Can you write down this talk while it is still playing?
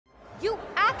You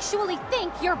actually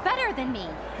think you're better than me.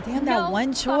 Damn, that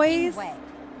one choice. Way.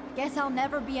 Guess I'll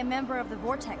never be a member of the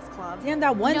Vortex Club. Damn,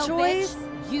 that one choice.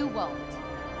 Bitch, you won't.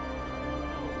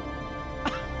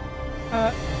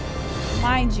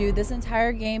 Mind you, this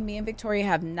entire game, me and Victoria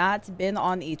have not been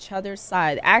on each other's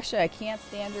side. Actually, I can't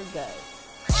stand her guts.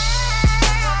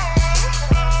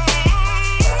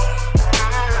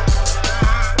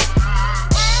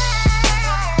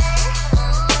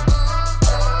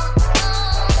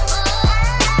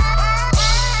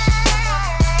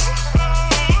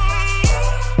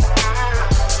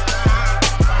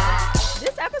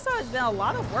 This episode has been a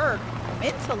lot of work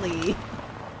mentally.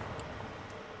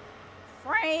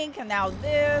 Frank, and now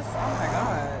this. Oh my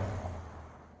god.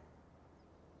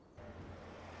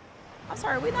 I'm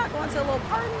sorry, we're not going to a little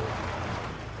party?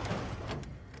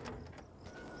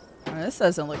 Oh, this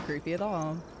doesn't look creepy at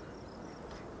all.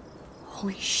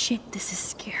 Holy shit, this is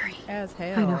scary. As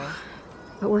hell. I know,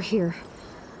 but we're here.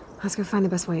 Let's go find the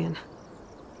best way in.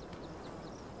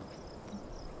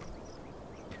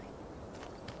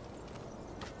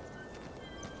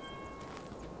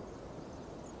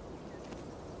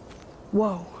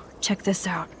 Whoa, check this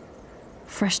out.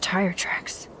 Fresh tire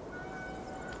tracks.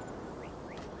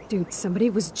 Dude, somebody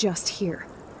was just here.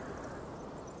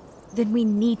 Then we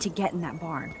need to get in that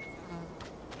barn.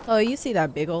 Oh, you see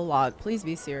that big old log. Please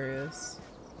be serious.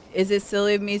 Is it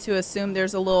silly of me to assume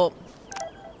there's a little...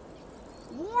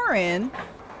 Warren?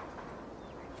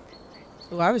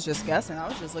 Oh, I was just guessing. I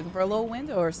was just looking for a little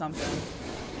window or something.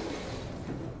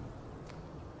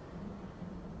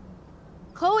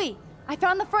 Chloe, I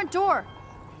found the front door.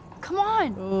 Come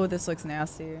on. Oh, this looks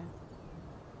nasty.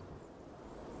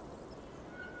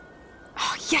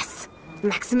 Oh, yes!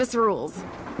 Maximus rules.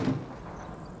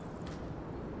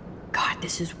 God,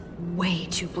 this is way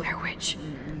too Blair Witch.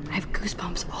 I have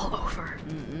goosebumps all over.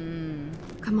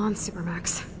 Come on,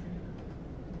 Supermax.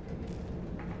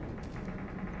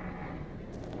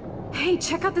 Hey,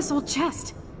 check out this old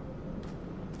chest.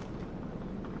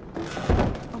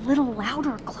 A little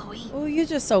louder, Chloe. Oh, you're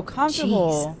just so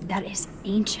comfortable. Jeez, that is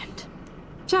ancient.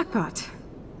 Jackpot.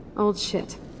 Old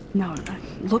shit. No,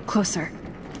 look closer.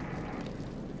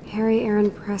 Harry Aaron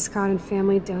Prescott and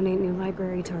family donate new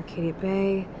library to Arcadia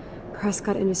Bay.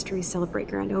 Prescott Industries celebrate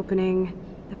grand opening.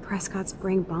 The Prescotts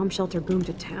bring bomb shelter boom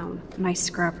to town. My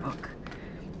scrapbook.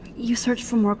 You search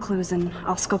for more clues and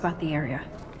I'll scope out the area.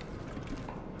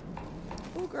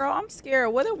 Oh, girl, I'm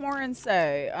scared. What did Warren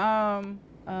say?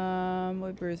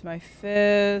 What bruised my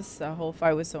fist? The whole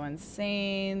fight was so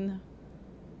insane.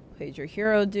 Paid your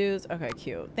hero dues. Okay,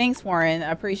 cute. Thanks, Warren.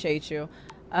 I appreciate you.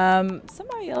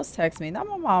 Somebody else text me. Not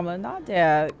my mama, not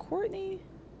dad. Courtney?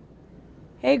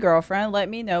 Hey, girlfriend, let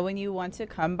me know when you want to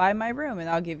come by my room and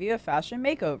I'll give you a fashion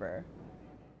makeover.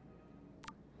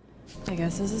 I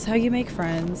guess this is how you make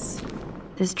friends.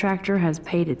 This tractor has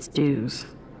paid its dues.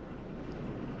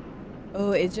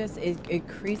 Oh, it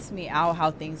creeps me out how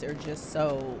things are just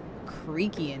so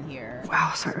creaky in here.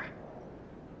 Wow, sir.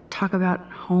 Talk about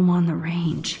home on the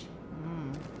range.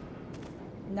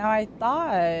 Now, I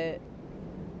thought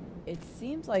it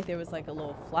seems like there was like a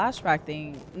little flashback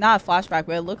thing. Not a flashback,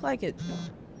 but it looked like it...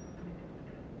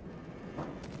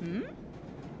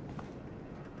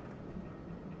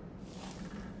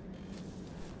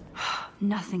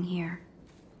 Nothing here.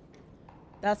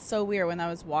 That's so weird. When I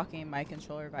was walking, my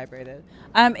controller vibrated.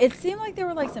 It seemed like there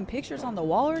were like some pictures on the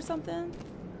wall or something.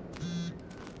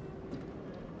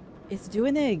 It's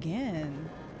doing it again.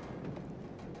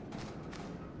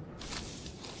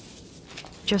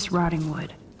 Just rotting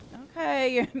wood.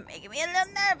 Okay, you're making me a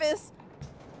little nervous.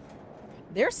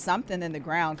 There's something in the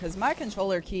ground because my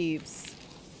controller keeps...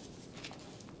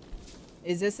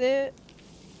 Is this it?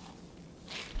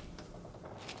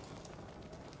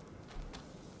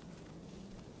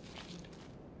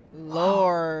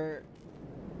 Lord.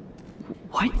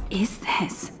 What is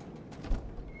this?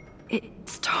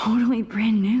 It's totally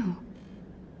brand new.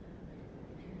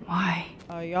 Why?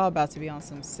 Oh, y'all about to be on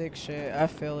some sick shit. I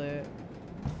feel it.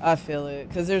 I feel it.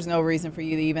 Because there's no reason for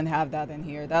you to even have that in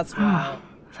here. That's why.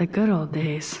 The good old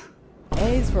days.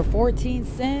 Eggs for 14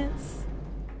 cents?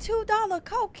 $2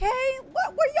 cocaine?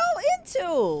 What were y'all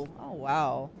into? Oh,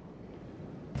 wow.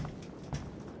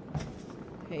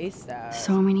 Haystack.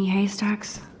 So many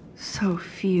haystacks, so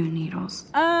few needles.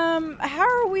 How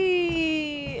are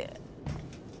we...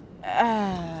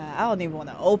 I don't even want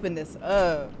to open this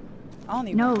up. I don't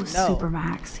even know. know.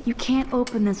 Supermax, you can't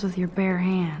open this with your bare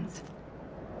hands.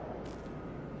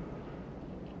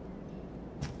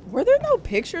 Were there no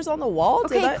pictures on the wall?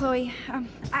 Okay, Chloe.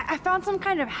 I found some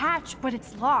kind of hatch, but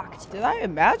it's locked. Did I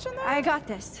imagine that? I got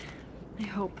this. I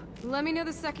hope. Let me know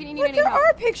the second you need Look, any there help.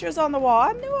 are pictures on the wall.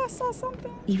 I knew I saw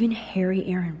something. Even Harry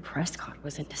Aaron Prescott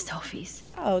was into selfies.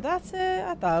 Oh, that's it.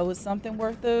 I thought it was something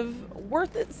worth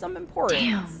it, some importance.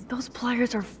 Damn, those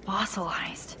pliers are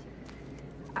fossilized.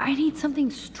 I need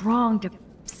something strong to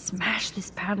smash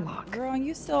this padlock. Girl,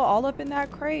 you still all up in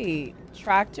that crate.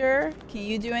 Tractor, can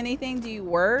you do anything? Do you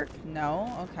work?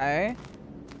 No. Okay.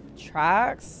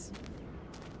 Tracks.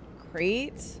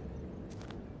 Crate.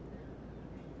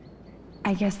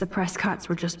 I guess the Prescotts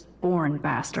were just born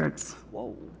bastards.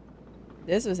 Whoa.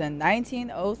 This was in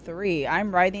 1903.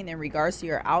 I'm writing in regards to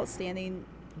your outstanding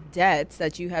debts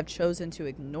that you have chosen to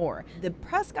ignore. The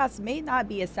Prescotts may not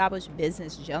be established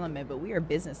business gentlemen, but we are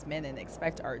businessmen and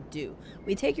expect our due.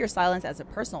 We take your silence as a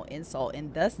personal insult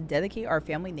and thus dedicate our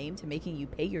family name to making you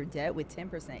pay your debt with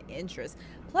 10% interest,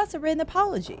 plus a written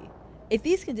apology. If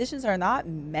these conditions are not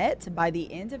met by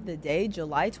the end of the day,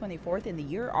 July 24th in the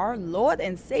year our Lord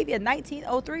and Savior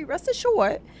 1903, rest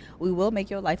assured, we will make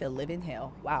your life a living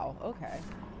hell. Wow, okay.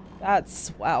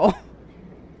 That's, wow.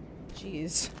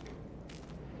 Jeez.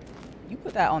 You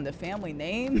put that on the family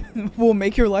name? Will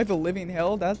make your life a living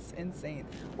hell? That's insane.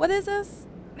 What is this?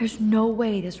 There's no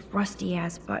way this rusty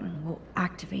ass button will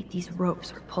activate these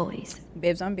ropes or pulleys.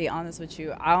 Babes, I'm gonna be honest with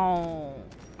you.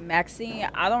 Maxine,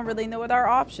 I don't really know what our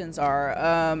options are.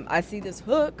 I see this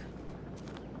hook.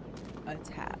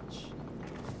 Attach.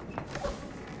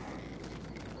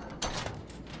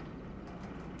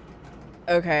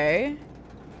 Okay.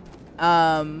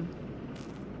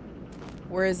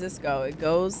 Where does this go? It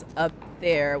goes up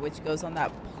there, which goes on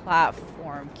that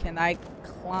platform. Can I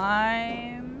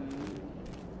climb?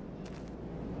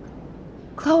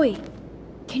 Chloe,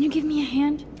 can you give me a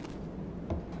hand?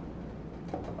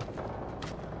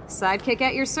 Sidekick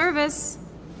at your service.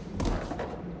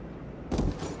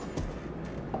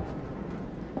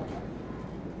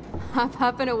 Hop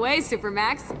up and away,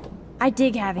 Supermax. I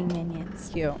dig having minions.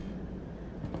 Cute.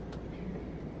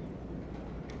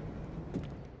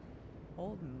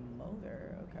 Old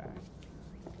motor, okay.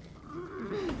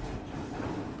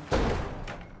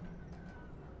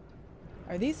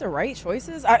 Are these the right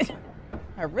choices?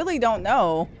 I really don't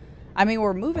know. I mean,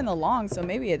 we're moving along, so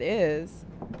maybe it is.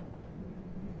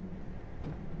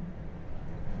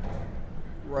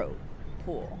 Rope.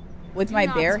 Pull. With my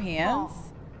bare hands?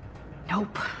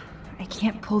 Nope. I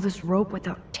can't pull this rope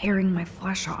without tearing my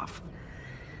flesh off.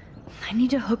 I need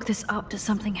to hook this up to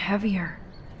something heavier.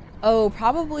 Oh,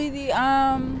 probably the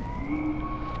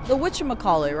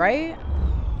whatchamacallit, right?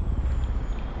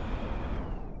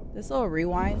 This little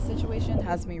rewind situation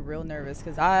has me real nervous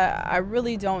because I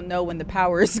really don't know when the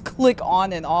powers click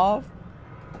on and off.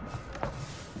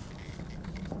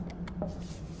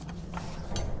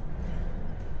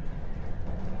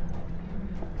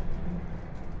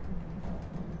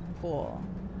 Cool.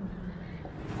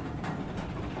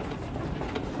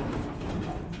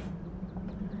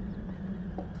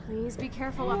 Please be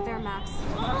careful up there, Max.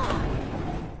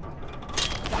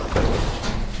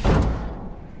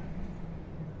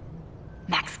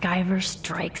 Max Guyver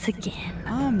strikes again.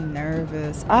 I'm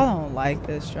nervous. I don't like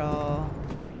this, y'all.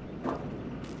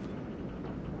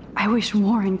 I wish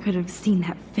Warren could have seen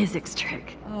that physics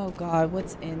trick. Oh God,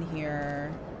 what's in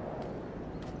here?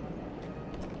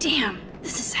 Damn,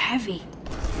 this is heavy.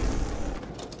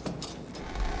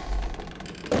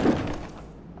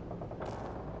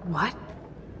 What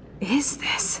is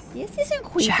this? This isn't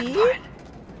creepy. Jackpot.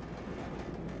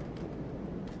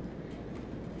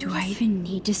 Do I even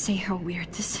need to say how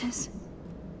weird this is?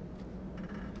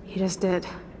 You just did.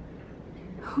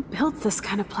 Who built this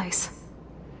kind of place?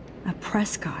 A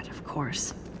Prescott, of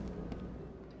course.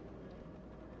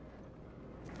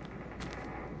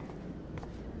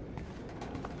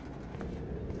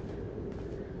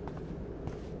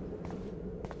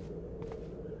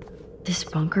 This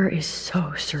bunker is so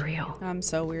surreal. I'm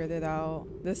so weirded out.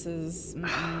 This is...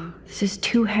 This is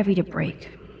too heavy to break,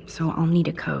 so I'll need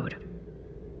a code.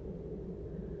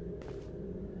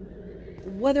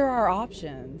 What are our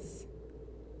options?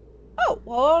 Oh,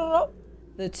 well,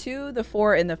 the 2, the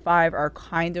 4, and the 5 are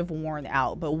kind of worn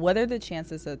out, but what are the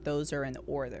chances that those are in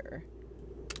order?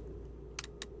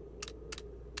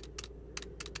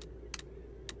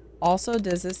 Also,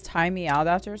 does this time me out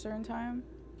after a certain time?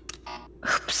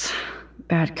 Oops.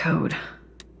 Bad code.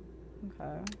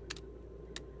 Okay.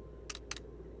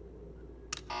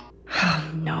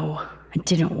 Oh, no. It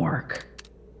didn't work.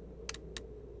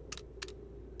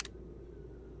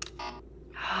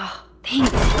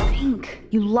 Think.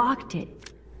 You locked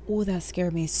it. Oh, that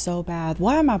scared me so bad.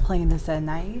 Why am I playing this at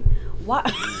night? Why?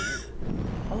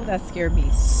 Oh, that scared me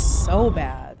so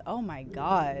bad. Oh my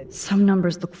God. Some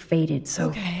numbers look faded, so...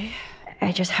 Okay.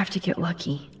 I just have to get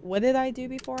lucky. What did I do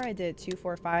before? I did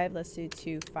 245. Let's do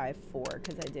 254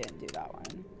 because I didn't do that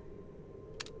one.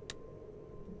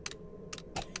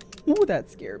 Ooh, that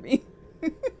scared me.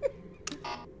 You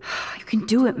can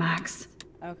do it, Max.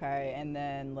 Okay, and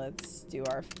then let's do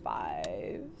our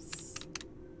 5s.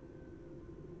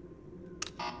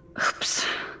 Oops.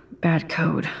 Bad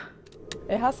code.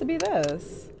 It has to be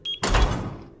this.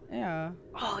 Yeah.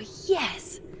 Oh,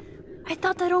 yes! I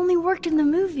thought that only worked in the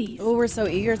movies. Oh, we're so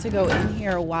eager to go in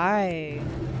here. Why?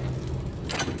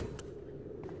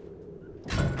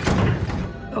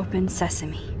 Open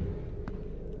sesame.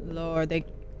 Lord, they...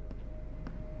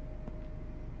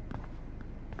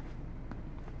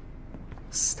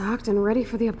 Stocked and ready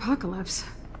for the apocalypse.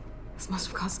 This must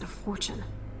have cost a fortune.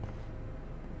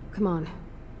 Come on.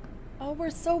 Oh, we're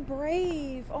so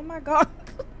brave. Oh my god.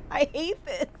 I hate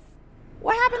this.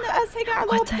 What happened to us taking our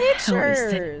little What the hell is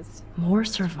pictures? this? More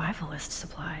survivalist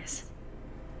supplies.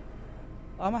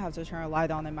 I'm gonna have to turn a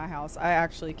light on in my house. I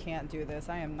actually can't do this.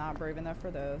 I am not brave enough for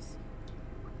this.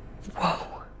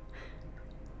 Whoa.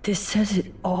 This says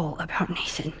it all about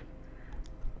Nathan.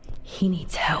 He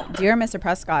needs help. Dear Mr.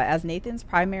 Prescott, as Nathan's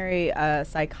primary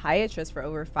psychiatrist for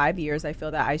over 5 years, I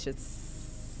feel that I should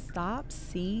stop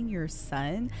seeing your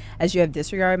son as you have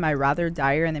disregarded my rather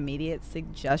dire and immediate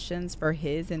suggestions for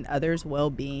his and others'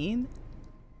 well-being.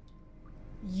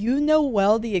 You know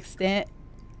well the extent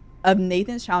of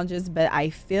Nathan's challenges, but I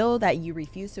feel that you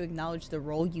refuse to acknowledge the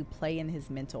role you play in his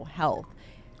mental health.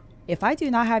 If I do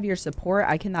not have your support,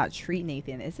 I cannot treat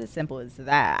Nathan. It's as simple as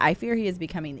that. I fear he is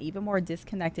becoming even more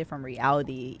disconnected from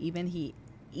reality, even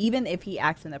if he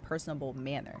acts in a personable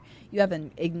manner. You have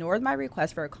ignored my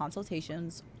request for a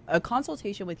consultation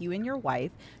with you and your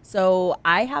wife, so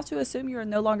I have to assume you are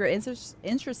no longer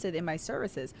interested in my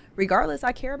services. Regardless,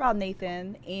 I care about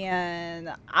Nathan,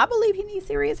 and I believe he needs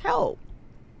serious help.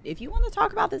 If you want to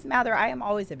talk about this matter, I am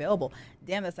always available.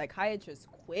 Damn, the psychiatrist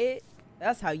quit.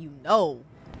 That's how you know.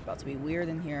 It's about to be weird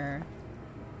in here.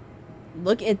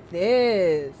 Look at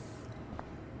this.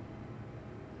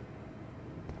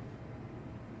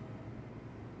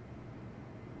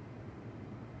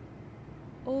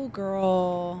 Oh,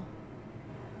 girl.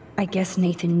 I guess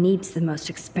Nathan needs the most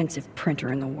expensive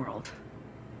printer in the world.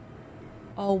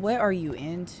 Oh, what are you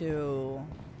into?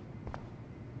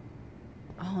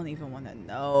 I don't even want to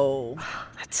know.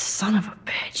 That son of a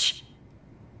bitch.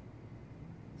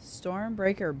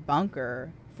 Stormbreaker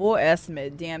bunker. Full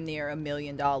estimate, damn near $1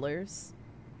 million. Well,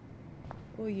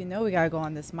 you know we gotta go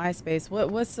on this MySpace.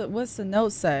 What's the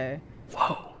note say?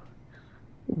 Whoa.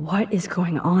 What is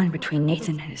going on between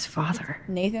Nathan and his father?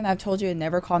 Nathan, I've told you to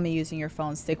never call me using your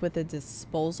phone. Stick with the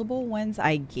disposable ones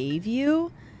I gave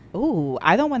you. Ooh,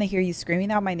 I don't want to hear you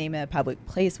screaming out my name in a public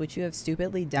place, which you have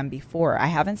stupidly done before. I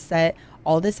haven't set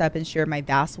all this up and shared my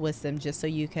vast wisdom just so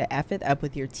you could F it up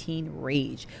with your teen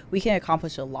rage. We can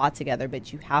accomplish a lot together,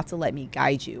 but you have to let me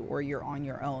guide you or you're on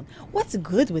your own. What's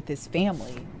good with this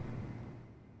family?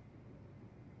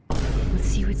 Let's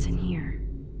see what's in here.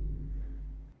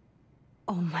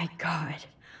 Oh my god.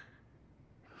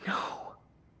 No.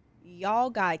 Y'all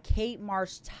got Kate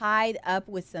Marsh tied up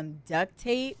with some duct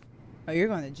tape. Oh, you're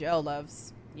going to jail,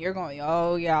 loves. You're going,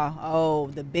 oh yeah, oh,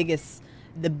 the biggest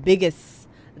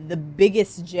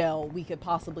jail we could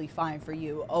possibly find for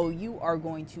you. Oh, you are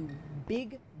going to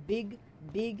big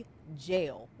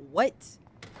jail. What?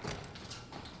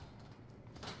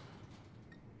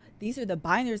 These are the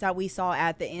binders that we saw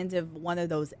at the end of one of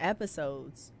those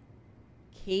episodes.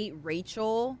 Kate,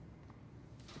 Rachel.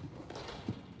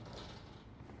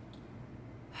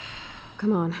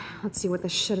 Come on, let's see what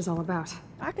this shit is all about.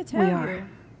 I could tell you.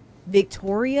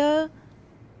 Victoria?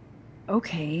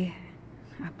 Okay.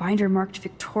 A binder marked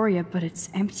Victoria, but it's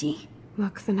empty.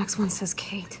 Look, the next one says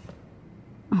Kate.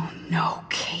 Oh no,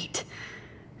 Kate.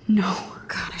 No.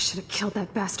 God, I should have killed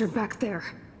that bastard back there.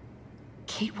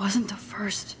 Kate wasn't the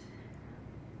first.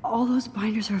 All those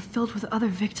binders are filled with other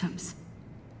victims.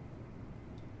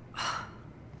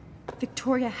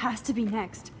 Victoria has to be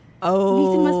next. Oh.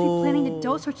 Nathan must be planning the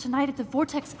dose search tonight at the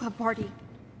Vortex Club party.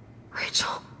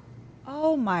 Rachel.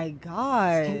 Oh my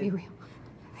god. This can't be real.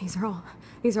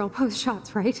 These are all post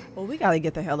shots, right? Well, we gotta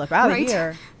get the hell up out of Right?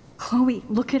 here. Chloe,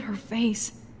 look at her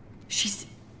face. She's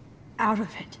out of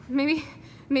it. Maybe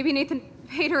Nathan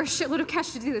paid her a shitload of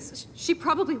cash to do this. She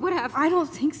probably would have. I don't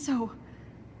think so.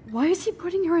 Why is he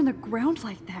putting her in the ground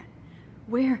like that?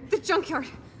 Where? The junkyard.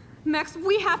 Max,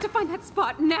 we have to find that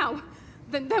spot now.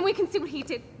 Then we can see what he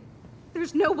did.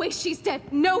 There's no way she's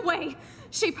dead. No way.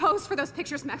 She posed for those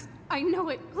pictures, Max. I know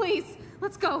it. Please,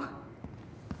 let's go.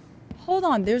 Hold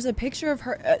on, there's a picture of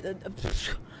her.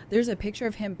 There's a picture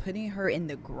of him putting her in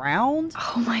the ground?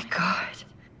 Oh my god.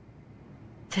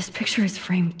 This picture is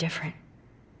framed different.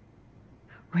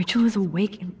 Rachel is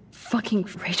awake and fucking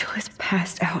Rachel is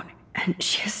passed out and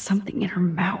she has something in her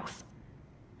mouth.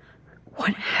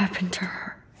 What happened to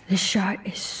her? This shot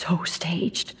is so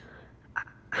staged.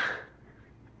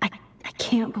 I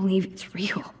can't believe it's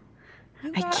real.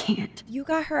 I can't. You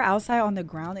got her outside on the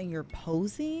ground and you're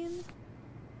posing?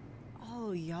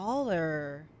 Oh, y'all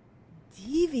are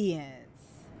deviants.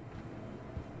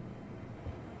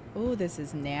 Oh, this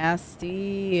is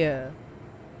nasty.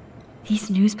 These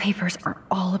newspapers are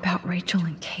all about Rachel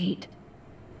and Kate.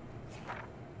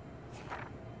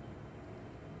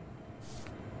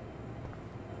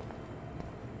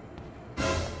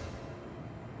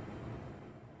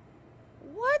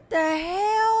 What the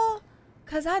hell?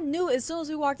 Cause I knew as soon as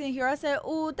we walked in here, I said,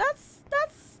 "Ooh, that's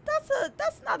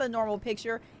not a normal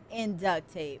picture." And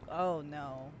duct tape. Oh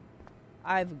no,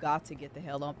 I've got to get the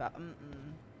hell up out.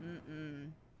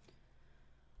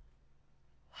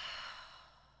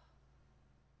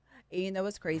 And you know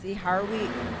what's crazy? How are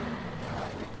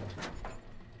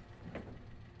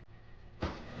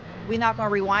we not gonna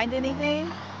rewind anything?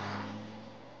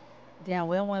 Damn,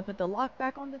 we don't want to put the lock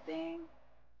back on the thing.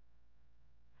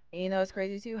 And you know what's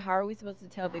crazy too? How are we supposed to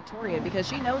tell Victoria? Because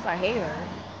she knows I hate her.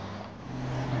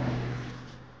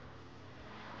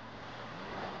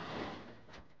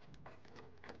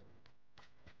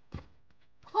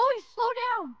 Chloe, slow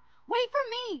down! Wait for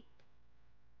me!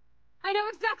 I know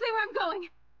exactly where I'm going.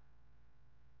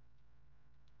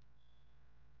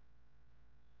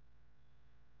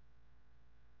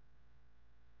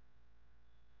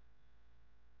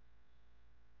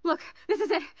 Look, this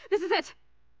is it. This is it.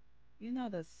 You know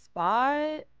the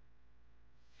spot?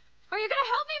 Are you gonna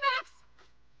help me, Max?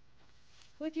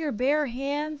 With your bare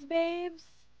hands, babes?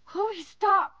 Chloe,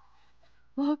 stop.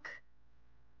 Look.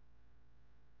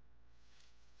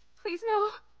 Please, no.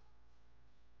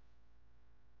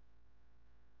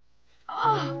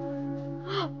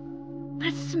 Oh,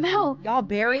 that smell. Y'all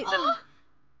buried them. Oh.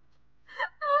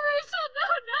 No, Rachel, no,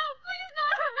 please,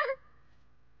 not her.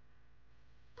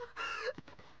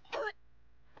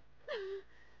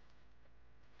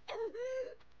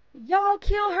 Y'all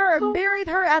killed her and buried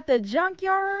her at the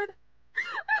junkyard?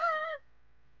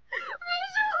 Rachel,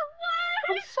 why?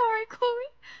 I'm sorry,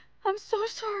 Chloe. I'm so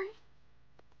sorry.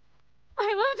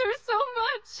 I loved her so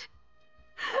much.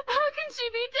 How can she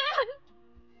be dead?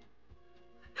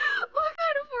 What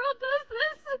kind of world does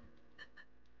this?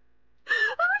 Who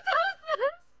does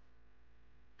this?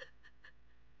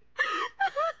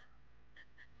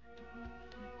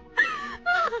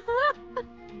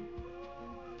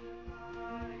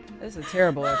 This is a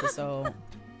terrible episode.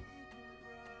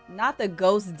 Not the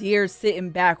ghost deer sitting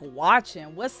back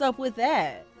watching. What's up with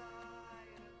that?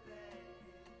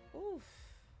 Oof.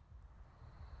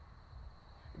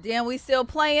 Damn, we still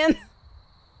playing?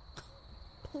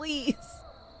 Please.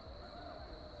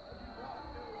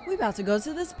 We about to go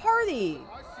to this party.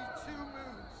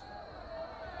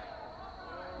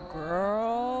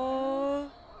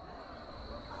 Girl.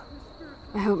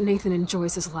 I hope Nathan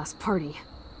enjoys his last party.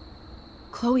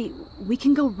 Chloe, we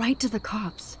can go right to the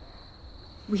cops.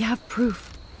 We have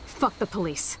proof. Fuck the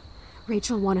police.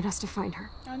 Rachel wanted us to find her.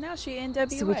 Oh, now she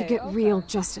NWA. So we could get real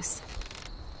justice.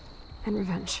 And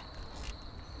revenge.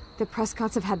 The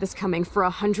Prescotts have had this coming for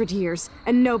 100 years,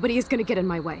 and nobody is gonna get in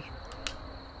my way.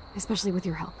 Especially with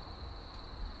your help.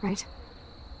 Right?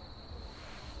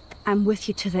 I'm with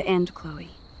you to the end,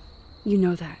 Chloe. You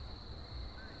know that.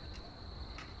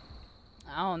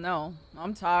 I don't know.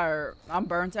 I'm tired. I'm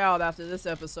burnt out after this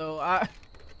episode.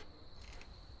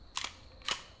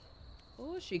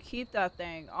 Oh, she keep that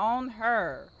thing on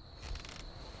her.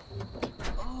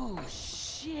 Oh,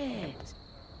 shit.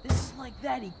 This is like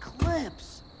that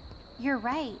eclipse. You're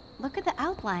right. Look at the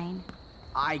outline.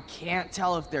 I can't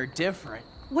tell if they're different.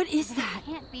 What is There that?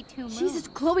 can't be two moons. Jesus,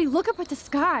 Chloe, look up at the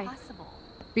sky. Possible.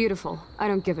 Beautiful. I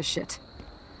don't give a shit.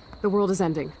 The world is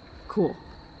ending. Cool.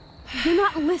 You're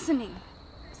not listening.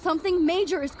 Something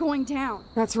major is going down.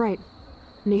 That's right.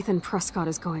 Nathan Prescott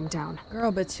is going down.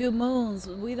 Girl, but 2 moons,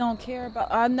 we don't care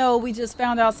about. I know we just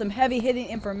found out some heavy hitting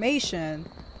information.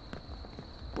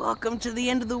 Welcome to the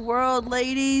end of the world,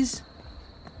 ladies.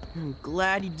 I'm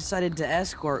glad you decided to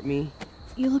escort me.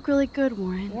 You look really good,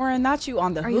 Warren. Warren, not you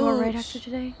on the Are hooch. you alright after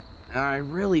today? I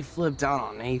really flipped out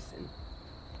on Nathan.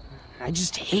 I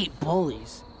just hate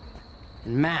bullies.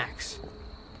 And Max,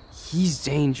 he's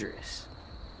dangerous.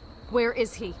 Where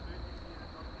is he?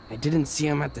 I didn't see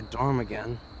him at the dorm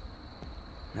again.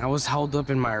 I was held up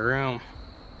in my room.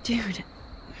 Dude,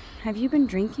 have you been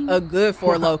drinking? A good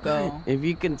Four Loko. If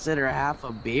you consider half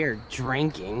a beer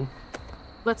drinking.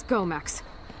 Let's go, Max.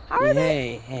 How are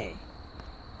they? Hey.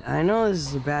 I know this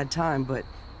is a bad time, but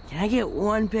can I get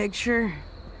one picture?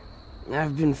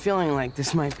 I've been feeling like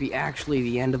this might be actually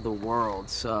the end of the world,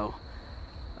 so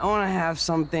I want to have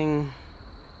something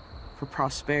for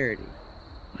prosperity.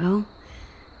 Well,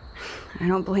 I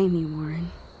don't blame you,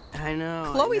 Warren. I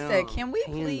know. Chloe I know. said, "Can we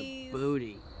Pain in the please?"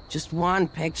 booty. Just one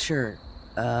picture.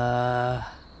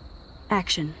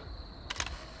 Action.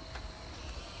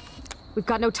 We've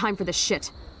got no time for this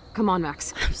shit. Come on,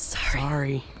 Max. I'm sorry.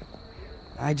 Sorry.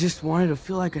 I just wanted to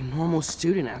feel like a normal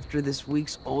student after this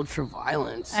week's ultra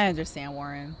violence. I understand,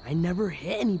 Warren. I never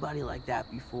hit anybody like that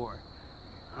before.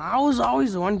 I was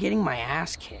always the one getting my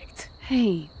ass kicked.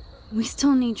 Hey, we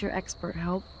still need your expert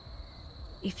help.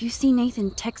 If you see Nathan,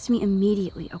 text me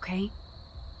immediately, okay?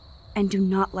 And do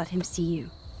not let him see you.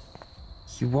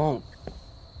 He won't.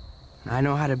 I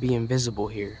know how to be invisible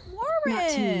here. Warren. Not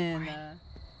to me, Warren.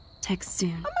 Text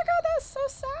soon. Oh my god, that's so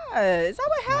sad. Is that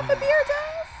what half a beer does?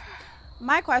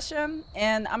 My question,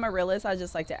 and I'm a realist, I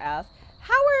just like to ask,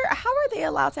 how are they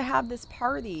allowed to have this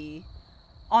party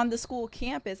on the school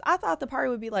campus? I thought the party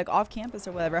would be like off campus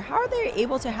or whatever. How are they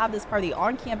able to have this party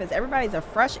on campus? Everybody's a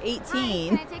fresh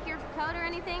 18. Hi, can I take your coat or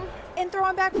anything? And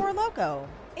throwing back more loco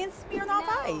and smearing off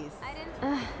No, ice. I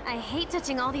didn't. I hate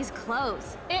touching all these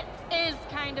clothes. It is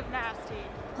kind of nasty.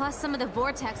 Plus, some of the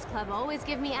Vortex Club always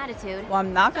give me attitude. Well,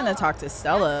 I'm not gonna talk to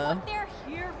Stella. What they're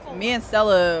here for. Me and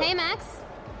Stella. Hey, Max.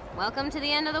 Welcome to the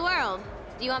end of the world.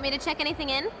 Do you want me to check anything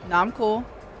in? No, I'm cool.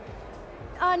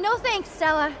 No thanks,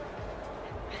 Stella.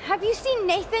 Have you seen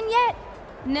Nathan yet?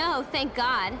 No, thank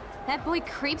God. That boy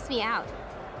creeps me out.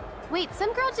 Wait,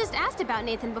 some girl just asked about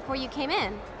Nathan before you came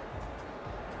in.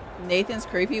 Nathan's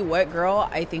creepy. What girl?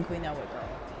 I think we know what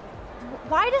girl.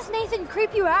 Why does Nathan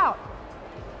creep you out?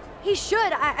 He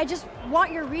should. I just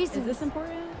want your Is reasons. this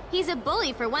important? He's a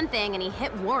bully for one thing, and he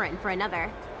hit Warren for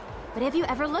another. But have you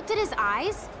ever looked at his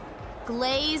eyes?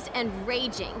 Glazed and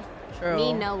raging. True.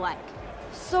 Me no like.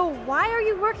 So why are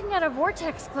you working at a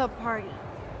Vortex Club party?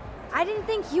 I didn't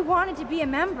think you wanted to be a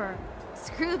member.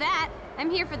 Screw that. I'm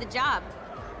here for the job.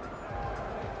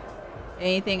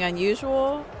 Anything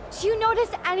unusual? Do you notice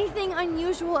anything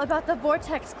unusual about the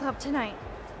Vortex Club tonight?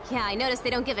 Yeah, I noticed they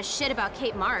don't give a shit about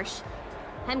Kate Marsh.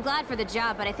 I'm glad for the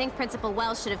job, but I think Principal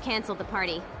Wells should have canceled the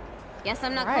party. Guess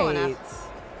I'm not cool enough.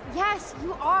 Yes,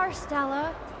 you are,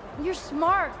 Stella. You're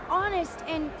smart, honest,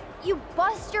 and you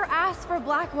bust your ass for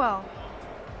Blackwell.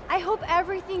 I hope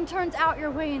everything turns out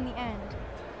your way in the end.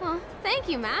 Well, thank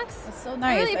you, Max. That's so I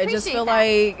nice. really I just appreciate feel that.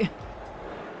 like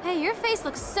Hey, your face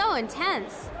looks so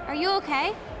intense. Are you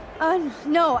okay?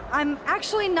 No, I'm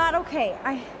actually not okay.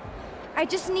 I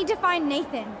just need to find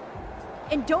Nathan.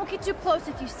 And don't get too close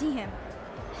if you see him.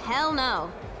 Hell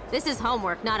no. This is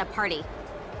homework, not a party.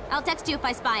 I'll text you if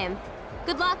I spy him.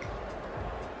 Good luck.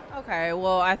 okay.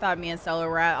 Well, I thought me and Stella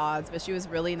were at odds, but she was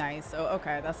really nice. So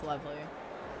okay, that's lovely.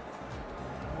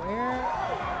 Where?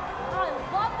 I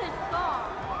love this song.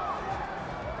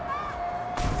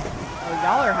 Oh,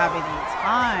 y'all are having a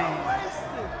time.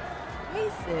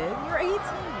 Wasted. You're 18.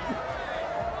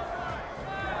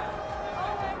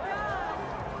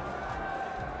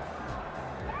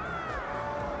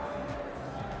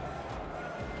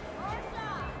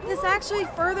 This actually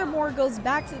furthermore goes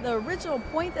back to the original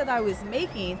point that I was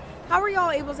making. How are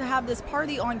y'all able to have this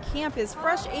party on campus,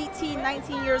 fresh 18,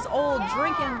 19 years old,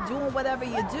 drinking, doing whatever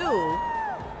you do?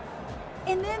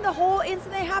 And then the whole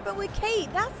incident happened with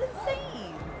Kate. That's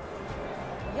insane.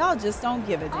 Y'all just don't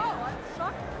give a damn. I'm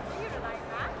shocked to see you tonight,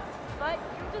 Max. But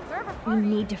you deserve a You party.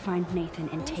 need to find Nathan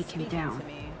and Who's take him speaking down. to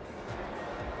me?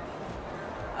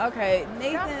 Okay,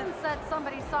 Nathan. Justin said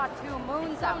somebody saw two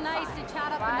moons So nice to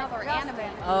chat up another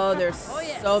anime. Oh, there's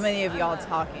yes. so many of y'all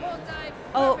talking.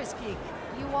 Oh, Oh. geek.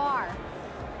 You are.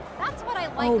 That's what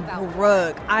I like Oh, about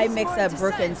Brooke. I He's mixed more up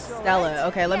Brooke and into science, Stella. right?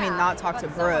 Okay, let me Yeah, not talk to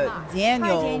but so am Brooke. I.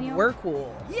 Daniel, Daniel. we're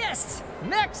cool. Yes!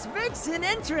 Max makes an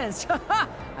entrance!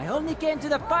 I only came to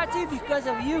the party because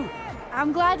of you.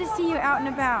 I'm glad to see you out and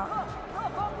about.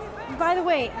 By the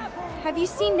way, have you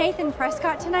seen Nathan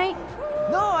Prescott tonight?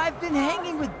 No, I've been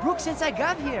hanging with Brooke since I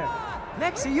got here.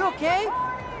 Max, are you okay?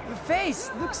 Your face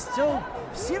looks so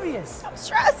serious. I'm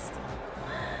stressed.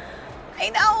 I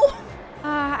know.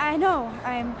 I know.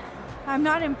 I'm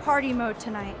not in party mode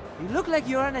tonight. You look like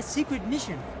you're on a secret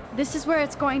mission. This is where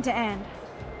it's going to end.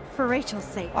 For Rachel's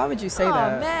sake. Why would you say Oh,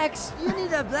 that? Max, you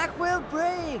need a Blackwell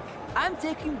break. I'm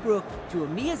taking Brooke to a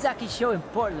Miyazaki show in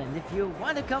Portland. If you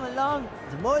want to come along,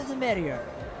 the more the merrier.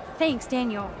 Thanks,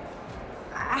 Daniel.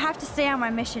 I have to stay on my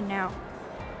mission now.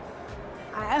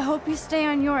 I hope you stay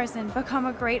on yours and become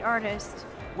a great artist.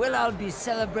 We'll all be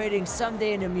celebrating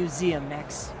someday in a museum,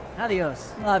 Max.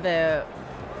 Adios. Love it.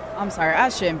 I'm sorry, I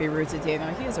shouldn't be rude to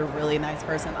Daniel. He is a really nice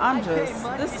person. I'm just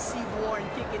money to see Warren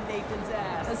kicking Nathan's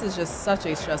ass. This is just such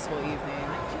a stressful evening.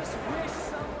 I just wish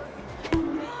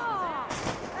someone.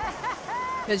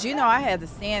 Cause you know I had to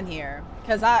stand here.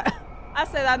 Cause I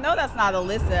said I know that's not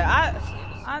Alyssa.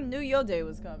 I knew your day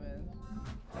was coming.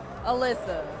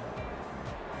 Alyssa.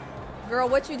 Girl,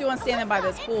 what you doing standing by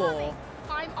this pool?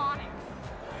 I'm on it.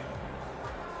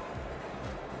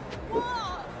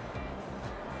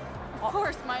 Of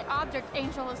course, my object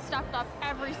angel has stepped up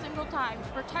every single time to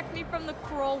protect me from the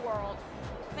cruel world.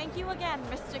 Thank you again,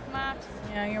 Mystic Max.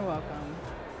 Yeah, you're welcome.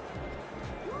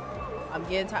 I'm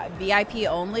getting tired. VIP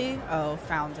only? Oh,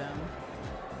 found him.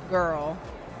 Girl.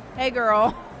 Hey,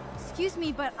 girl. Excuse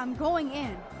me, but I'm going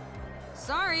in.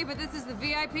 Sorry, but this is the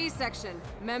VIP section.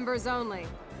 Members only.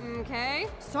 Okay?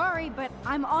 Sorry, but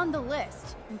I'm on the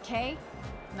list, okay?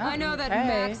 I know that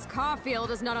Max Caulfield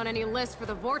is not on any list for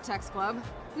the Vortex Club.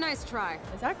 Nice try.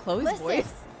 Is that Chloe's voice?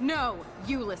 No,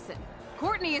 you listen.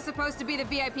 Courtney is supposed to be the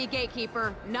VIP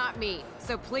gatekeeper, not me.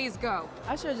 So please go.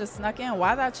 I should have just snuck in.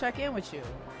 Why did I check in with you?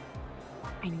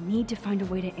 I need to find a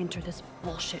way to enter this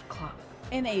bullshit club.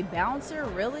 In a bouncer?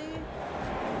 Really?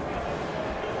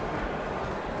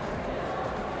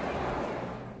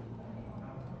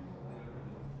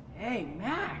 Hey,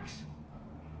 Max.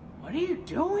 What are you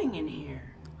doing in here?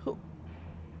 Who?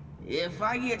 If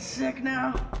I get sick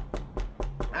now,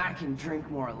 I can drink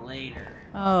more later.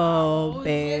 Oh,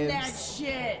 babes. That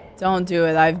shit. Don't do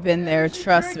it. I've been there.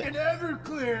 Trust me.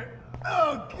 Everclear.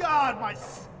 Oh, God, my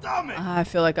stomach. I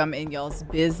feel like I'm in y'all's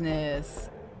business.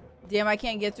 Damn, I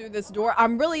can't get through this door.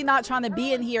 I'm really not trying to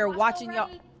be in here watching y'all.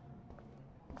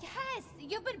 Yes,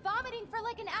 you've been vomiting for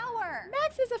like an hour.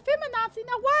 Max is a feminazi.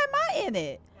 Now, why am I in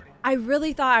it? I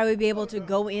really thought I would be able to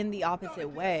go in the opposite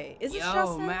way. Is it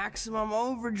stressing? Maximum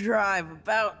overdrive.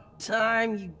 About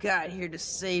time you got here to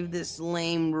save this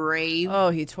lame rave.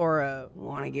 Oh, he tore up.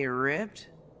 Want to get ripped?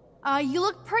 You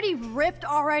look pretty ripped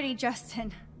already,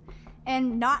 Justin.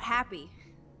 And not happy.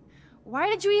 Why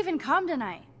did you even come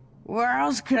tonight? Where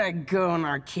else could I go in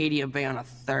Arcadia Bay on a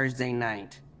Thursday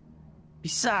night?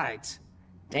 Besides,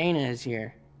 Dana is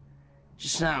here.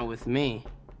 Just not with me.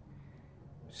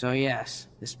 So yes,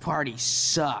 this party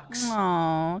sucks.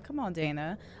 Oh, come on,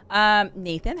 Dana.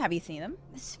 Nathan, have you seen him?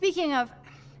 Speaking of,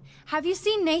 have you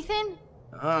seen Nathan?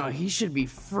 Oh, he should be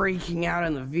freaking out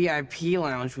in the VIP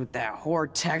lounge with that whore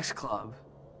text club.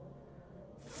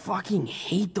 Fucking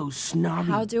hate those snobby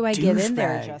How do I get in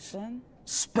there, douchebags. Justin?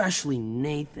 Especially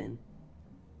Nathan.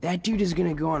 That dude is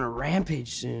gonna go on a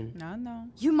rampage soon. No.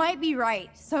 You might be right,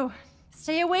 so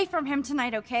stay away from him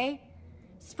tonight, okay?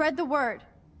 Spread the word.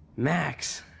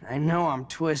 Max, I know I'm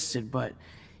twisted, but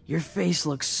your face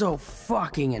looks so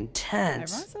fucking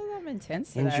intense. Everyone says I'm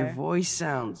intense And your today. voice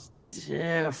sounds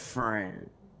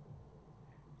different.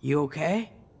 You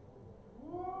okay?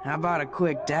 How about a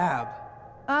quick dab?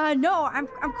 No, I'm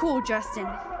cool, Justin.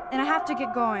 And I have to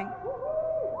get going.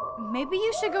 Maybe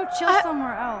you should go chill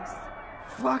somewhere else.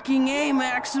 Fucking A,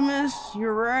 Maximus.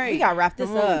 You're right. We gotta wrap this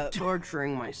I'm only up.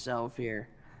 torturing myself here.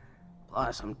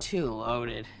 Plus, I'm too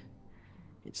loaded.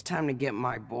 It's time to get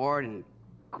my board and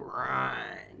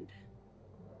grind.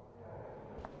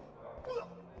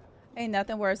 Ain't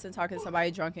nothing worse than talking to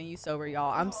somebody drunk and you sober,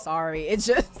 y'all. I'm sorry. It's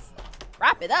just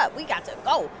wrap it up. We got to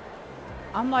go.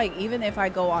 I'm like, even if I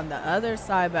go on the other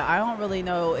side, but I don't really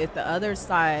know if the other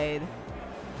side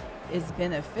is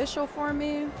beneficial for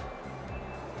me.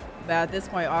 But at this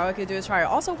point, all I could do is try it.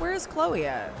 Also, where is Chloe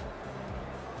at?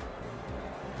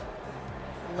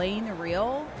 Lane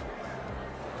Real?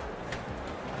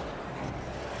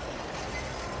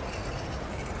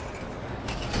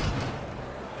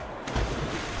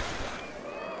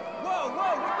 Whoa,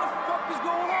 what the fuck is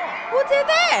going on? Who did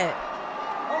that?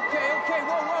 Okay,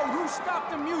 whoa, you stop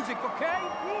the music, okay?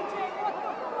 DJ, what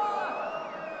the fuck?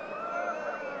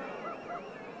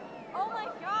 Oh my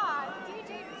god,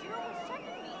 DJ Drew was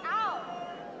checking me out.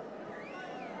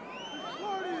 This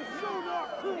party is so not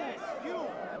cool. Yes, you.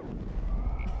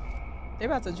 They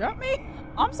about to jump me?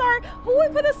 I'm sorry. Who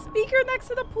would put a speaker next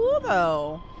to the pool,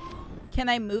 though? Can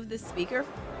I move the speaker?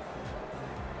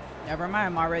 Never mind.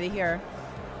 I'm already here.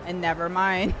 And never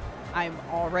mind. I'm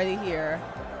already here.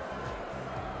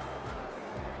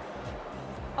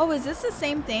 Oh, is this the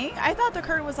same thing? I thought the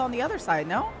curtain was on the other side,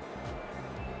 no?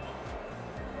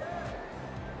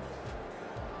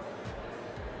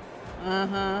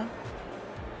 Uh-huh.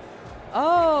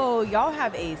 Oh, y'all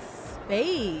have a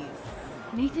space.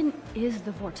 Nathan is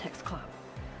the Vortex Club.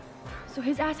 So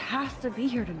his ass has to be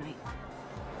here tonight.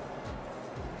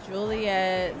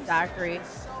 Juliet, Zachary.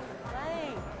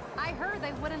 I heard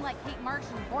they wouldn't let Kate Marsh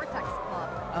in Vortex Club.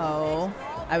 Oh,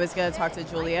 I was gonna talk to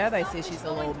Juliet. I see she's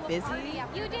a little busy.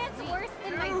 You dance worse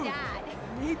than my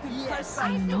dad. Yes.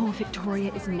 I know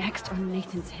Victoria is next on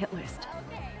Nathan's hit list.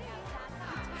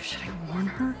 Should I warn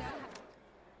her?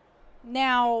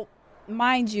 Now,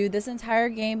 mind you, this entire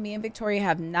game, me and Victoria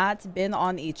have not been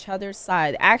on each other's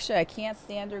side. Actually, I can't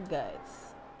stand her guts.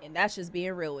 And that's just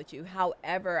being real with you.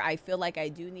 However, I feel like I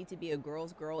do need to be a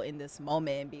girl's girl in this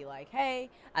moment and be like, hey,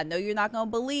 I know you're not going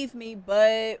to believe me,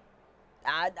 but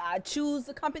I choose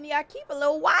the company I keep a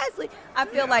little wisely. I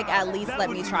feel like at least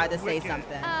let me try to say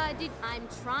something. I'm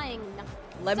trying.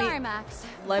 Sorry, Max.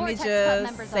 Let me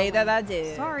just say that I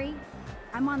did. Sorry,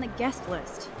 I'm on the guest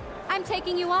list. I'm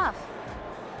taking you off.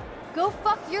 Go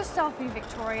fuck yourself,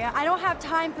 Victoria. I don't have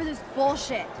time for this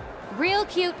bullshit. Real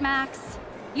cute, Max.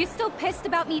 You still pissed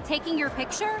about me taking your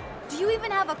picture? Do you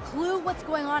even have a clue what's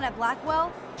going on at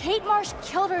Blackwell? Kate Marsh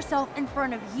killed herself in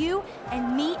front of you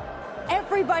and me,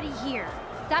 everybody here.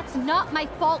 That's not my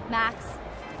fault, Max.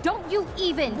 Don't you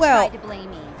even try to blame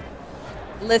me.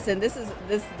 Listen, this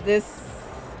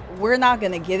we're not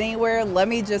gonna get anywhere. Let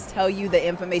me just tell you the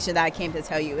information that I came to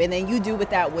tell you, and then you do with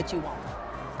that what you want.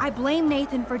 I blame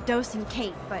Nathan for dosing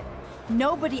Kate, but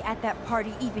nobody at that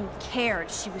party even cared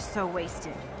she was so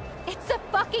wasted. It's a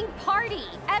fucking party.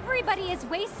 Everybody is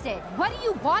wasted. What do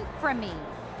you want from me?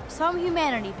 Some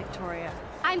humanity, Victoria.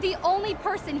 I'm the only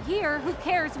person here who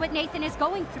cares what Nathan is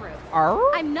going through.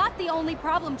 I'm not the only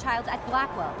problem child at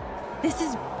Blackwell. This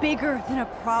is bigger than a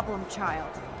problem child.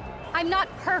 I'm not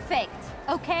perfect,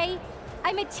 okay?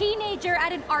 I'm a teenager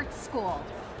at an art school.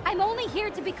 I'm only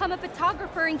here to become a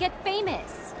photographer and get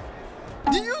famous.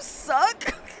 Do you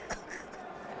suck?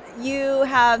 You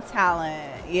have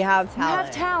talent. You have talent. You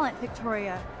have talent,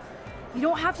 Victoria. You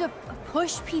don't have to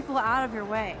push people out of your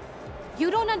way.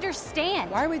 You don't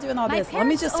understand. Why are we doing all this? Let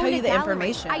me just tell you the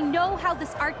information. I know how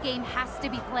this art game has to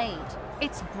be played.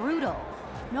 It's brutal.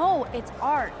 No, it's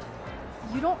art.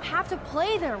 You don't have to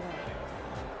play their way.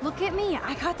 Look at me.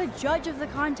 I got the judge of the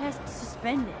contest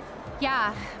suspended.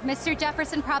 Yeah, Mr.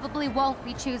 Jefferson probably won't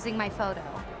be choosing my photo.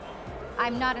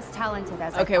 I'm not as talented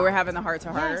as I Okay, thought. we're having a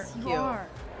heart-to-heart. Yes, you are.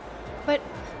 But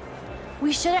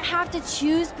we shouldn't have to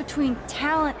choose between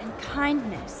talent and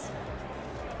kindness.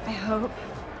 I hope.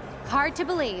 Hard to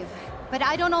believe, but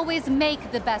I don't always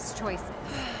make the best choices.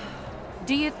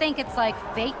 Do you think it's like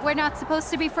fate we're not supposed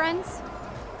to be friends?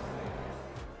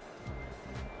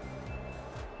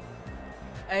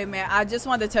 Hey man, I just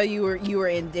wanted to tell you you were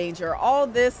in danger. All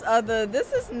this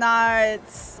is not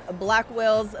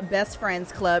Blackwell's best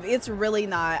friends club. It's really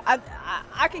not.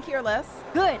 I could care less.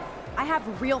 Good. I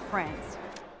have real friends.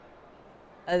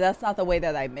 That's not the way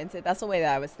that I meant it. That's the way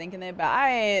that I was thinking it.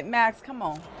 But Max, come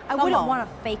on. I wouldn't want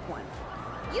a fake one.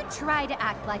 You try to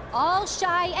act like all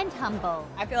shy and humble.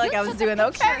 I feel like I was doing okay.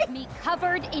 You took a picture of me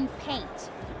covered in paint.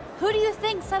 Who do you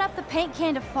think set up the paint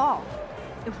can to fall?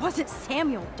 It wasn't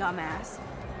Samuel, dumbass.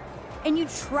 And you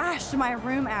trashed my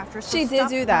room after. So she did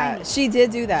do that. She did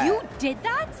do that. You did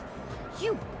that?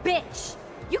 You bitch.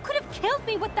 You could have killed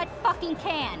me with that fucking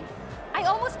can. I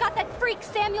almost got that freak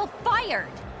Samuel fired.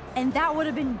 And that would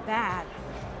have been bad.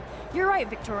 You're right,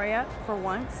 Victoria, for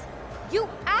once. You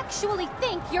actually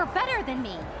think you're better than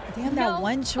me. Damn, that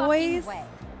one choice. Way.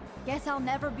 Guess I'll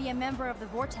never be a member of the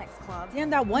Vortex Club. Damn,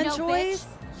 that one choice.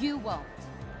 Bitch, you won't.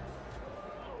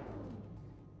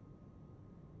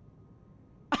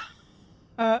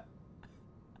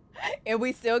 And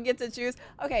we still get to choose.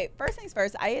 Okay, first things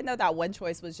first, I didn't know that one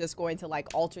choice was just going to like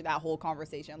alter that whole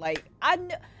conversation. Like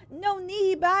no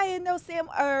need, but I didn't know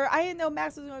I didn't know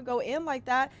Max was gonna go in like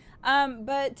that.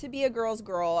 But to be a girl's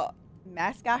girl,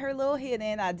 Max got her little hit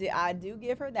in. I do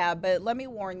give her that, but let me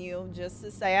warn you, just to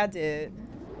say I did.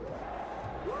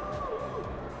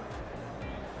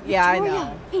 Yeah, Victoria, I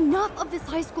know. Enough of this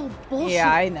high school bullshit.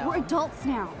 Yeah, I know. We're adults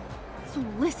now. So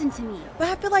listen to me. But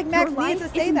I feel like Max needs to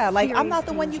say that. Like, I'm not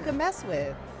the one you danger. can mess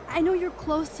with. I know you're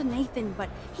close to Nathan, but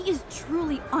he is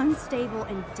truly unstable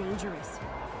and dangerous.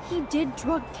 He did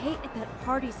drug Kate at that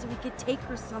party so he could take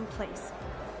her someplace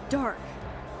dark.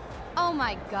 Oh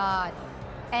my god.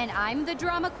 And I'm the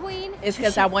drama queen? It's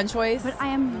because that one choice? But I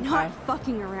am not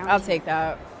fucking around. I'll take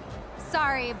that.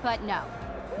 Sorry, but no.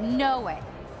 No way.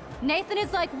 Nathan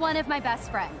is like one of my best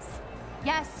friends.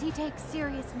 Yes, he takes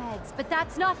serious meds, but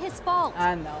that's not his fault.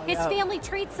 I know. His family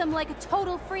treats him like a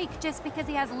total freak just because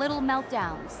he has little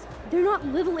meltdowns. They're not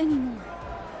little anymore.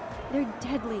 They're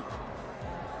deadly.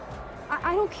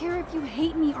 I don't care if you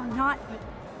hate me or not, but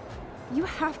you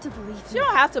have to believe me. You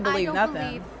don't have to believe I don't nothing.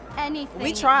 believe anything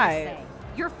We tried. you say.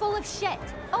 You're full of shit.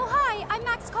 Oh, hi. Hi, I'm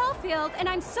Max Caulfield, and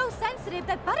I'm so sensitive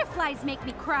that butterflies make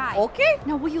me cry. Okay.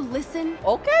 Now, will you listen?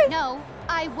 Okay. No,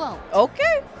 I won't.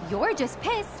 Okay. You're just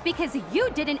pissed because you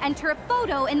didn't enter a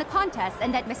photo in the contest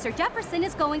and that Mr. Jefferson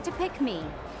is going to pick me.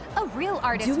 A real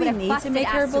artist Do we would have need to busted make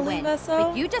her ass to believe win, us, though?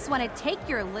 but you just want to take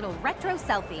your little retro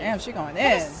selfies. Damn, she going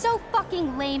That in. is so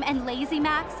fucking lame and lazy,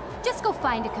 Max. Just go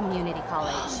find a community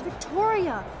college.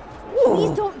 Victoria, Ooh.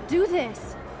 please don't do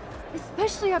this.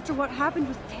 Especially after what happened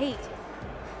with Kate.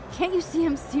 Can't you see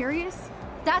I'm serious?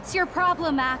 That's your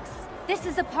problem, Max. This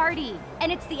is a party, and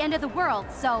it's the end of the world,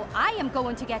 so I am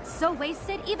going to get so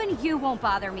wasted even you won't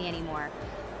bother me anymore.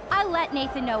 I'll let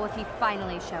Nathan know if he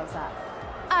finally shows up.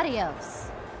 Adios.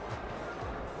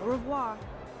 Au revoir.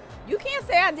 You can't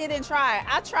say I didn't try.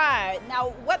 I tried.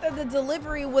 Now, whether the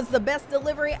delivery was the best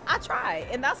delivery, I tried.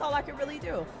 And that's all I could really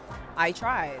do. I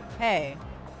tried. Hey.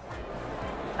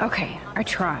 Okay, I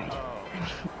tried. I mean,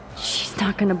 she's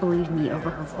not gonna believe me over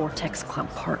her Vortex Club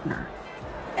partner.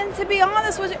 And to be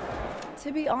honest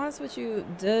with you,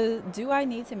 do I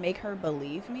need to make her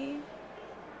believe me?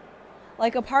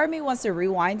 Like, a part of me wants to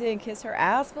rewind it and kiss her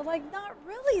ass, but like, not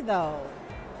really though.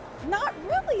 Not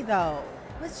really though.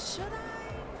 But should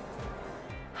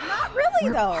I? Not really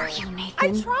Where though. are you, Nathan?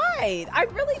 I tried. I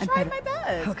really tried my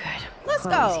best. Oh, good. Let's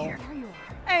Chloe's go. here. There you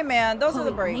are. Hey man, those are Chloe,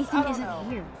 the breaks. Nathan I don't isn't know.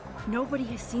 here. Nobody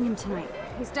has seen him tonight.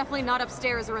 He's definitely not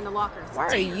upstairs or in the lockers. Why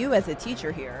are you as a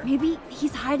teacher here? Maybe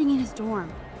he's hiding in his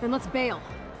dorm. Then let's bail.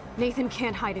 Nathan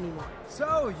can't hide anymore.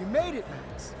 So, you made it,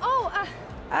 Max. Oh,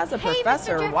 As a Hey, Mr.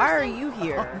 professor, why are Jefferson. you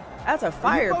here? As a Are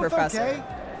fire you both professor. okay?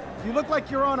 You look like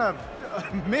you're on a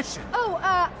mission.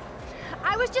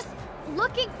 I was just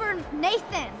looking for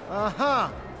Nathan. Uh-huh.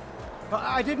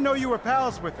 I didn't know you were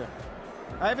pals with him.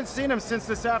 I haven't seen him since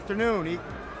this afternoon.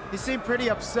 He seemed pretty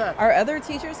upset. Are other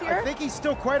teachers here? I think he's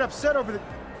still quite upset over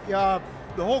the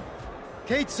whole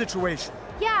Kate situation.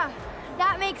 Yeah,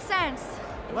 that makes sense.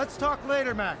 Let's talk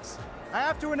later, Max. I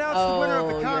have to announce the winner of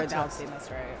the you're contest. announcing this,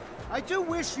 right? I do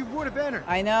wish you would have entered.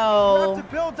 I You know. have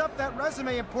to build up that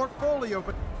resume and portfolio,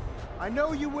 but I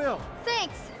know you will.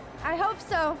 Thanks. I hope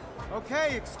so.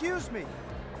 Okay, excuse me.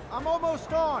 I'm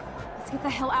almost on. Let's get the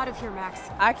hell out of here, Max.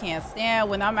 I can't stand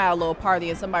when I'm at a little party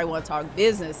and somebody want to talk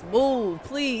business. Move,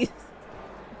 please.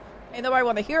 Ain't nobody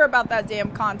want to hear about that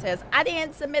damn contest. I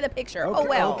didn't submit a picture. Okay, Oh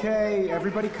well. Okay,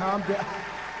 everybody calm down.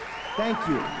 Thank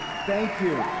you. Thank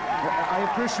you. I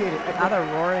appreciate it. Not a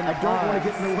roaring I don't want to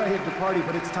applause. get in the way of the party,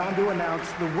 but it's time to announce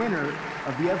the winner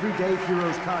of the Everyday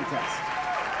Heroes contest.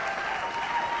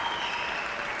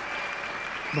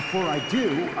 Before I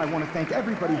do, I want to thank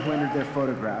everybody who entered their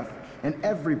photograph and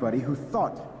everybody who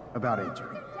thought about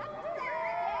entering.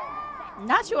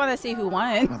 Not you want to see who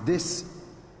won. Now, this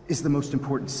is the most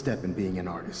important step in being an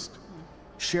artist.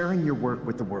 Sharing your work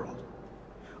with the world.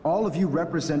 All of you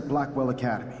represent Blackwell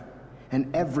Academy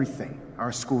and everything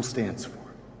our school stands for.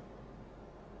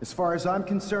 As far as I'm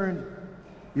concerned,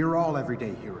 you're all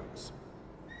everyday heroes.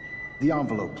 The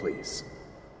envelope, please.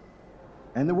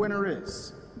 And the winner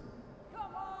is...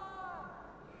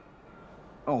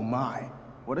 Oh my,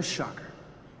 what a shocker.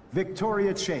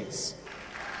 Victoria Chase.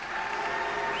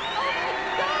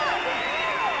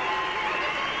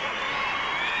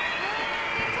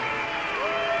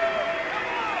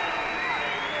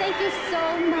 Thank you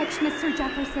so much, Mr.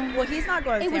 Jefferson. Well, he's not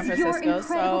going to It San was your Francisco,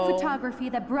 incredible so... photography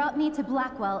that brought me to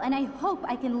Blackwell, and I hope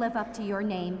I can live up to your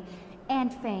name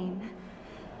and fame.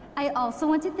 I also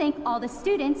want to thank all the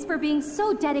students for being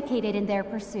so dedicated in their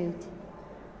pursuit.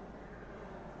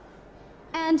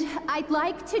 And I'd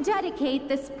like to dedicate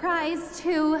this prize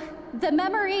to the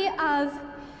memory of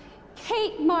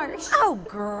Kate Marsh. Oh,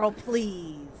 girl,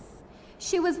 please.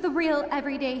 She was the real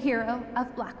everyday hero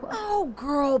of Blackwell. Oh,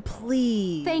 girl,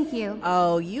 please. Thank you.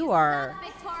 Oh, you are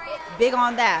big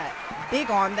on that. Big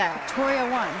on that. Victoria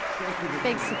won.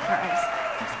 Big surprise.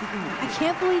 I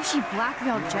can't believe she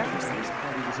blackmailed Jefferson.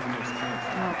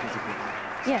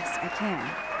 Yes, I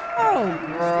can. Oh,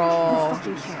 Who girl.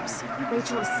 fucking cares?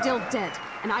 Rachel is still dead,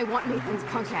 and I want Nathan's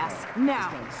punk ass.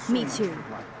 Now! Me too.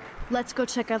 Let's go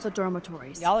check out the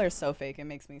dormitories. Y'all are so fake. It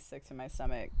makes me sick to my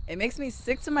stomach. It makes me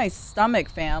sick to my stomach,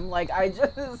 fam. Like, I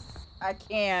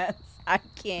can't. I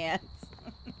can't.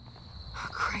 Oh,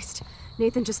 Christ.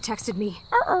 Nathan just texted me.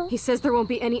 He says there won't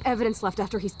be any evidence left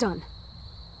after he's done.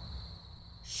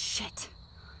 Shit.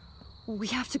 We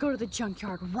have to go to the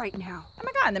junkyard right now. Oh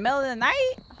my God, in the middle of the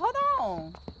night? Hold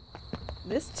on.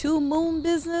 This 2 moon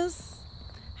business?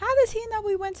 How does he know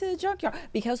we went to the junkyard?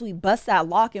 Because we bust that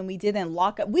lock and we didn't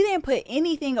lock up. We didn't put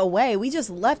anything away. We just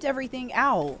left everything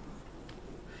out.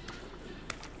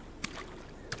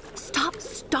 Stop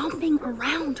stomping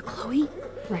around, Chloe.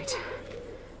 Right.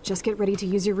 Just get ready to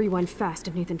use your rewind fast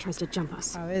if Nathan tries to jump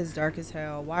us. Oh, it is dark as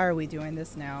hell. Why are we doing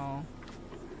this now?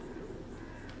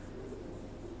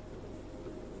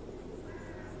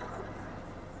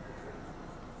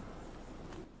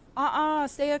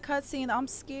 Stay a cutscene. I'm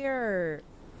scared.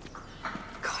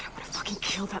 God, I want to fucking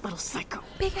kill that little psycho.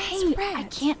 Big hey, I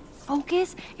can't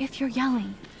focus if you're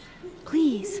yelling.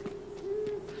 Please.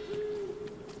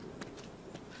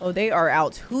 Oh, they are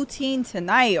out hooting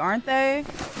tonight, aren't they?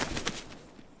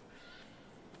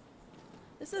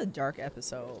 This is a dark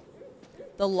episode.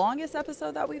 The longest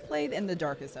episode that we played and the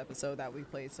darkest episode that we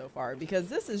played so far, because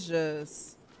this is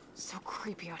just so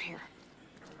creepy out here.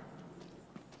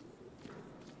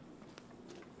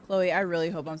 Chloe, I really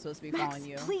hope I'm supposed to be Max,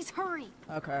 following you. Please hurry.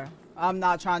 Okay. I'm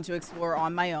not trying to explore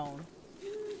on my own.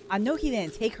 I know he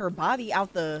didn't take her body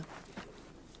out the...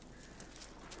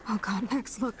 Oh God,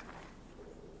 Max, look.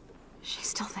 She's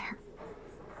still there.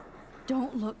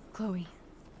 Don't look, Chloe.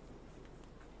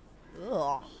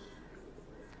 Ugh.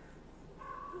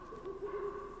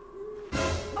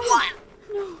 What?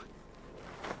 No.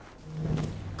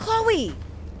 Chloe!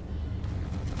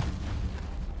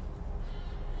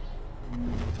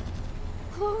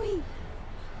 Chloe!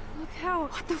 Look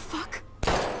out. What the fuck?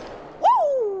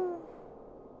 Woo!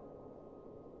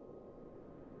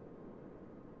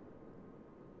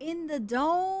 In the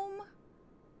dome?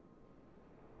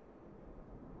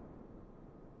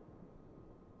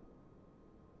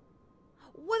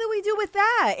 What do we do with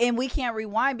that? And we can't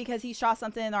rewind because he shot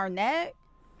something in our neck?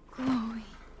 Chloe.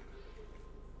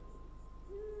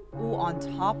 Ooh, on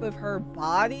top of her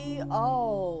body?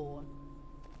 Oh.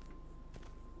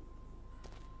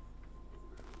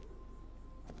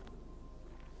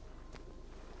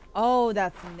 Oh,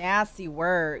 that's nasty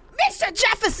work. Mr.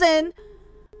 Jefferson!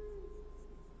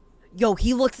 Yo,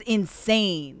 he looks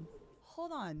insane.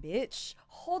 Hold on, bitch.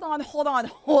 Hold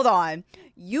on.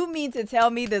 You mean to tell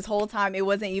me this whole time it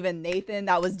wasn't even Nathan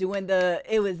that was doing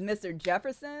it was Mr.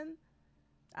 Jefferson?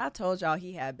 I told y'all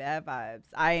he had bad vibes.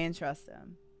 I ain't trust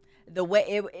him. The way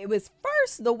it was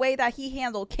first the way that he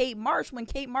handled Kate Marsh when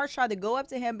Kate Marsh tried to go up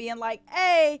to him being like,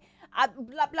 hey,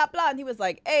 blah, blah, blah. And he was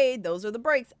like, hey, those are the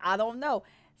breaks. I don't know.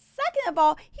 Second of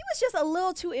all, he was just a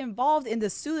little too involved in the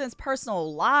students'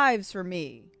 personal lives for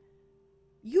me.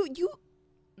 You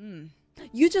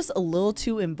just a little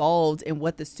too involved in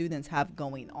what the students have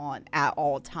going on at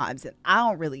all times. And I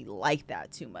don't really like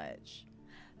that too much.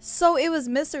 So it was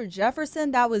Mr.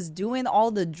 Jefferson that was doing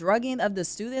all the drugging of the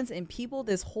students and people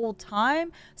this whole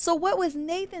time. So what was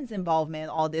Nathan's involvement in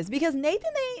all this? Because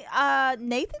Nathan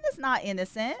is not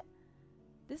innocent.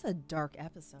 This is a dark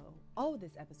episode. Oh,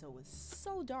 this episode was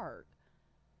so dark.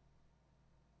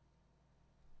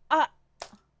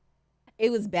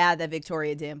 It was bad that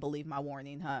Victoria didn't believe my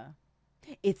warning, huh?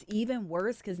 It's even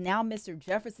worse because now Mr.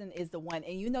 Jefferson is the one.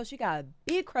 And you know she got a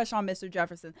big crush on Mr.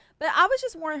 Jefferson. But I was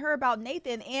just warning her about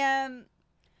Nathan. And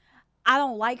I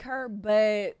don't like her.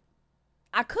 But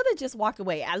I could have just walked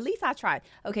away. At least I tried.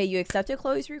 Okay, you accepted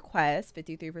Chloe's request,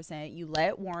 53%. You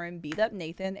let Warren beat up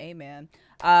Nathan. Amen.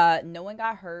 No one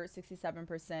got hurt,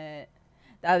 67%.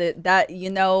 That you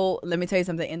know, let me tell you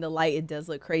something. In the light, it does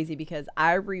look crazy because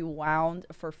I rewound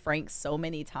for Frank so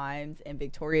many times and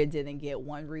Victoria didn't get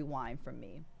one rewind from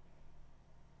me.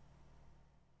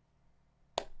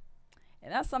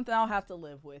 And that's something I'll have to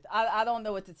live with. I don't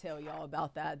know what to tell y'all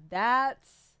about that.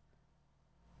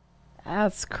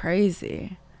 That's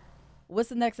crazy. What's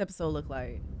the next episode look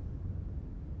like?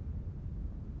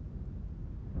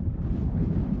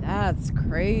 That's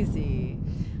crazy.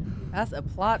 That's a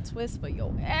plot twist for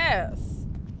your ass.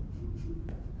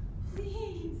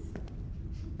 Please.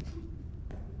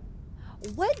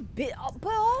 What bit?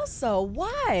 But also,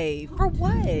 why? For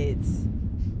what?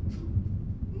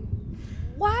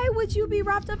 Why would you be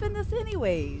wrapped up in this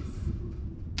anyways?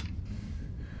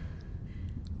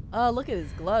 Oh, look at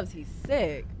his gloves. He's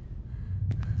sick.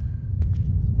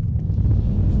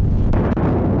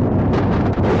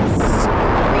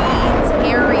 Scream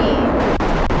Terry.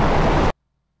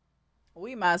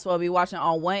 We might as well be watching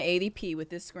on 180p with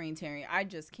this screen tearing. I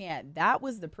just can't. That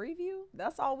was the preview?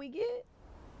 That's all we get?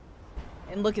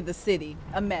 And look at the city.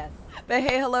 A mess. But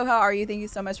hey, hello, how are you? Thank you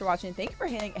so much for watching. Thank you for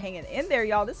hanging in there,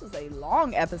 y'all. This was a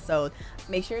long episode.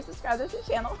 Make sure you subscribe to the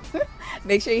channel.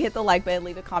 Make sure you hit the like button.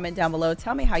 Leave a comment down below.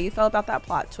 Tell me how you felt about that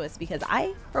plot twist because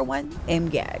I, for one, am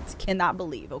gagged. Cannot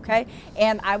believe, okay?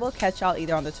 And I will catch y'all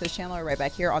either on the Twitch channel or right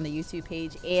back here on the YouTube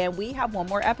page. And we have one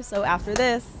more episode after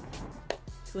this.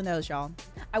 Who knows, y'all?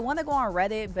 I want to go on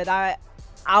Reddit, but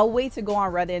I'll wait to go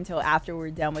on Reddit until after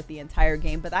we're done with the entire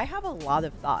game. But I have a lot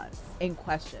of thoughts and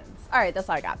questions. All right, that's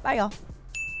all I got. Bye, y'all.